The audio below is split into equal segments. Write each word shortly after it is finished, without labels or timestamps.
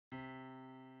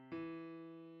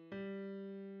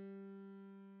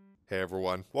Hey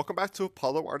everyone, welcome back to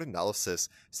Apollo Art Analysis.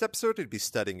 This episode we'll be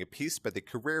studying a piece by the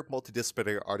career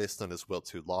multidisciplinary artist known as Will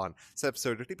Toulan. This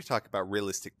episode we'll be talking about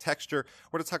realistic texture,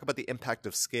 we're going to talk about the impact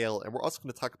of scale, and we're also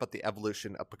going to talk about the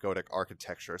evolution of pagodic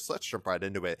architecture. So let's jump right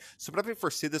into it. So whenever you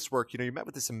first see this work, you met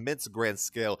with this immense grand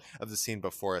scale of the scene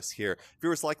before us here.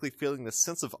 Viewers likely feeling this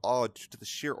sense of awe due to the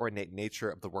sheer ornate nature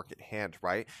of the work at hand,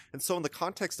 right? And so in the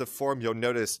context of form, you'll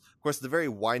notice, of course, the very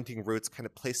winding roots kind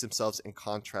of place themselves in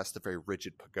contrast to very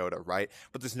rigid pagoda, right?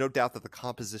 But there's no doubt that the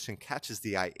composition catches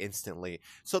the eye instantly.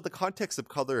 So the context of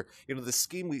color, the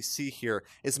scheme we see here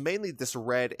is mainly this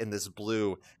red and this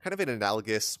blue, kind of an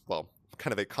analogous, well,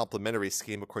 kind of a complementary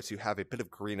scheme. Of course, you have a bit of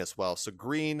green as well. So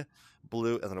green,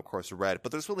 blue, and then of course red.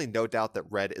 But there's really no doubt that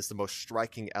red is the most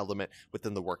striking element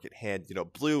within the work at hand.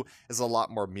 Blue is a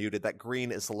lot more muted. That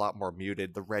green is a lot more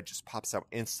muted. The red just pops out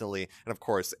instantly. And of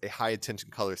course, a high intention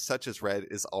color such as red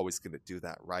is always going to do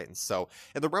that, right? And so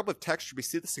in the realm of texture, we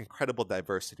see this incredible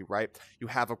diversity, right? You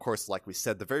have, of course, like we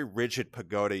said, the very rigid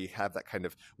pagoda. You have that kind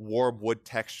of warm wood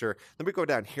texture. Then we go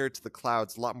down here to the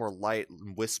clouds, a lot more light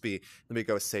and wispy. Then we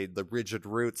go, say, the rigid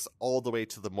roots all the way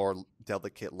to the more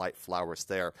delicate light flowers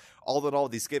there. All in all,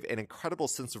 these give an incredible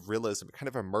sense of realism. It kind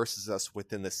of immerses us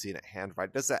within the scene at hand, right?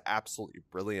 It does that absolutely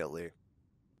brilliantly.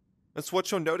 And so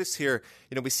what you'll notice here,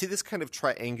 we see this kind of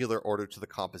triangular order to the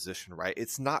composition, right?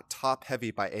 It's not top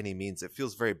heavy by any means. It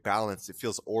feels very balanced, it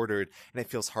feels ordered, and it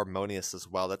feels harmonious as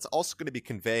well. That's also going to be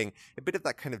conveying a bit of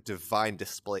that kind of divine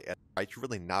display, right? You're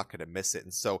really not going to miss it.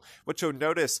 And so what you'll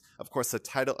notice, of course, the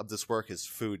title of this work is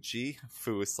Fuji,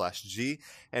 Fu/G,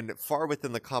 and far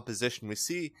within the composition, we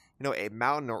see, a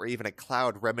mountain or even a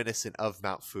cloud reminiscent of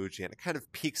Mount Fuji, and it kind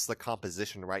of peaks the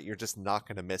composition, right? You're just not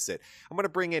going to miss it. I'm going to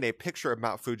bring in a picture of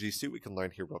Mount Fuji, see what we can learn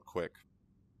here real quick.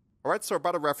 Alright, so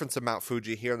about a reference to Mount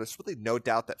Fuji here, and there's really no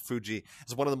doubt that Fuji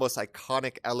is one of the most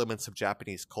iconic elements of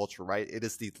Japanese culture, right? It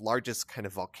is the largest kind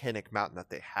of volcanic mountain that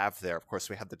they have there. Of course,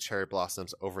 we have the cherry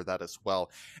blossoms over that as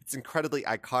well. It's incredibly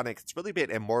iconic. It's really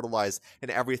been immortalized in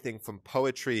everything from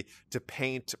poetry to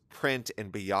paint, print,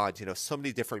 and beyond. So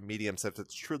many different mediums that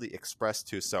it's truly expressed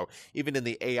to. So even in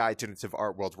the AI generative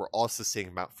art world, we're also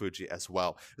seeing Mount Fuji as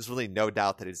well. There's really no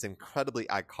doubt that it is incredibly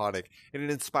iconic, and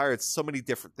it inspired so many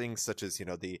different things, such as,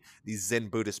 these Zen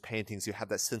Buddhist paintings. You have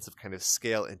that sense of kind of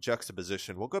scale and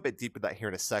juxtaposition. We'll go a bit deeper into that here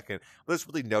in a second, but there's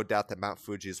really no doubt that Mount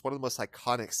Fuji is one of the most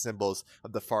iconic symbols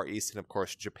of the Far East and, of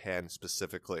course, Japan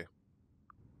specifically.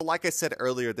 Like I said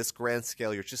earlier, this grand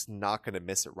scale, you're just not going to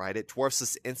miss it, right? It dwarfs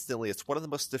us instantly. It's one of the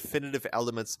most definitive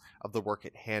elements of the work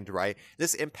at hand, right?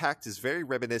 This impact is very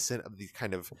reminiscent of the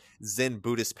kind of Zen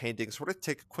Buddhist paintings. We're going to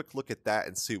take a quick look at that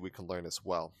and see what we can learn as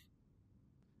well.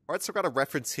 Alright, so I've got a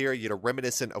reference here,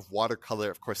 reminiscent of watercolor,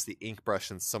 of course, the ink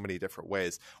brush in so many different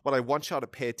ways. What I want y'all to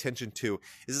pay attention to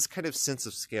is this kind of sense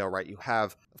of scale, right? You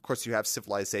have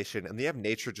civilization, and you have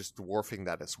nature just dwarfing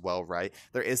that as well, right?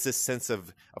 There is this sense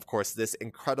of course, this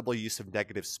incredible use of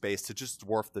negative space to just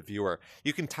dwarf the viewer.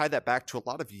 You can tie that back to a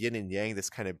lot of yin and yang, this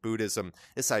kind of Buddhism,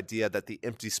 this idea that the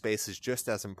empty space is just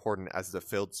as important as the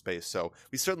filled space. So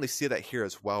we certainly see that here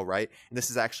as well, right? And this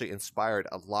is actually inspired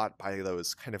a lot by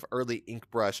those kind of early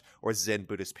ink brush or Zen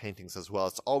Buddhist paintings as well.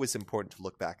 It's always important to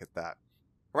look back at that.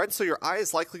 Alright, so your eye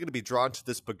is likely going to be drawn to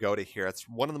this pagoda here. It's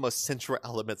one of the most central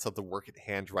elements of the work at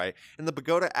hand, right? And the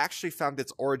pagoda actually found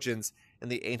its origins in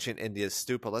the ancient India's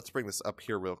stupa. Let's bring this up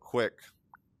here real quick.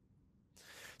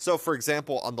 So, for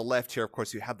example, on the left here, of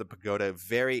course, you have the pagoda,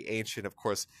 very ancient, of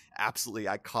course, absolutely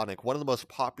iconic, one of the most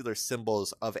popular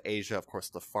symbols of Asia, of course,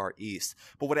 the Far East.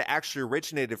 But what it actually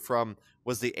originated from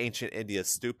was the ancient India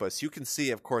stupa. So you can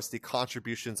see, of course, the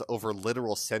contributions over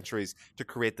literal centuries to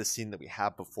create the scene that we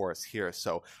have before us here.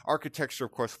 So architecture,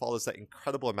 of course, follows that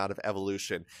incredible amount of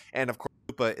evolution. And, of course,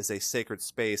 stupa is a sacred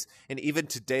space, and even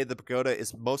today the pagoda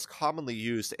is most commonly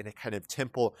used in a kind of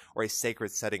temple or a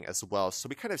sacred setting as well. So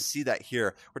we kind of see that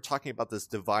here. We're talking about this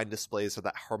divine displays or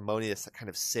that harmonious, that kind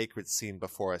of sacred scene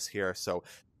before us here. So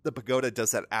the pagoda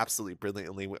does that absolutely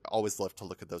brilliantly. We always love to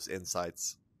look at those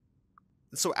insights.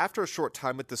 So after a short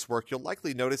time with this work, you'll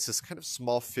likely notice this kind of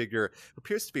small figure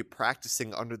appears to be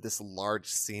practicing under this large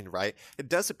scene, right? It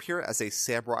does appear as a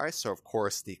samurai, so of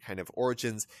course the kind of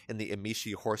origins in the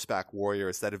Emishi horseback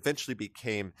warriors that eventually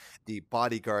became the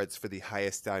bodyguards for the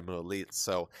highest daimyo elite.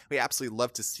 So we absolutely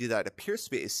love to see that. It appears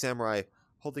to be a samurai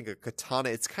holding a katana.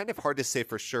 It's kind of hard to say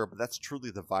for sure, but that's truly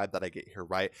the vibe that I get here,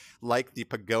 right? Like the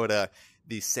pagoda,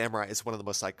 the samurai is one of the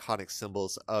most iconic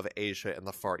symbols of Asia and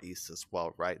the Far East as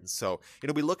well, right? And so,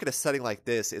 we look at a setting like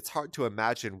this, it's hard to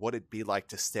imagine what it'd be like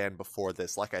to stand before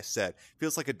this. Like I said,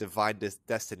 feels like a divine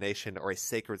destination or a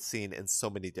sacred scene in so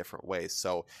many different ways.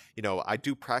 So, I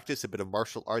do practice a bit of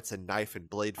martial arts and knife and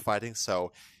blade fighting,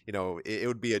 so it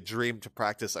would be a dream to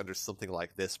practice under something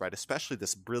like this, right? Especially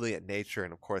this brilliant nature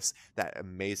and, of course, that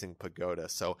amazing pagoda.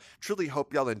 So truly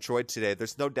hope y'all enjoyed today.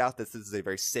 There's no doubt that this is a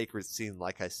very sacred scene,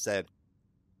 like I said.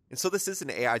 And so this is an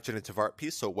AI generative art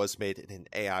piece, so it was made in an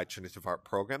AI generative art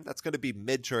program. That's going to be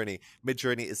Midjourney.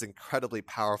 Midjourney is incredibly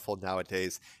powerful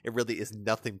nowadays. It really is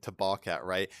nothing to balk at,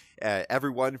 right?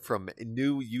 Everyone from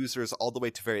new users all the way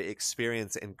to very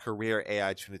experienced and career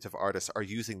AI generative artists are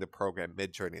using the program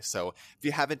Midjourney. So if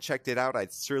you haven't checked it out,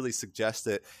 I'd surely suggest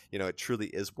it. It truly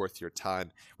is worth your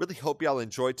time. Really hope y'all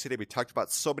enjoyed today. We talked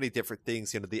about so many different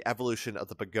things, the evolution of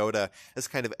the pagoda, this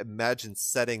kind of imagined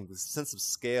setting, the sense of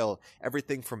scale,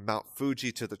 everything from Mount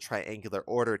Fuji to the triangular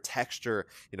order, texture,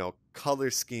 color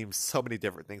schemes, so many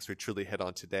different things we truly hit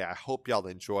on today. I hope y'all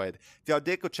enjoyed. If y'all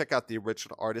did, go check out the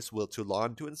original artist, Will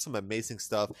Toulan, doing some amazing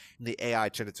stuff in the AI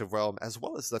generative realm as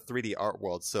well as the 3D art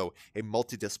world. So a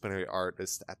multidisciplinary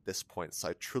artist at this point. So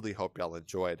I truly hope y'all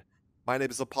enjoyed. My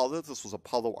name is Apollo. This was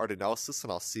Apollo Art Analysis,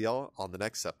 and I'll see y'all on the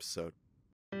next episode.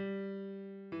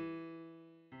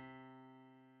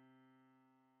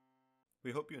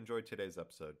 We hope you enjoyed today's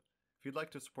episode. If you'd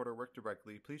like to support our work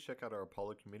directly, please check out our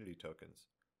Apollo community tokens.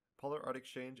 Apollo Art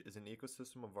Exchange is an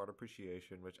ecosystem of art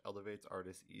appreciation which elevates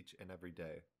artists each and every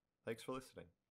day. Thanks for listening.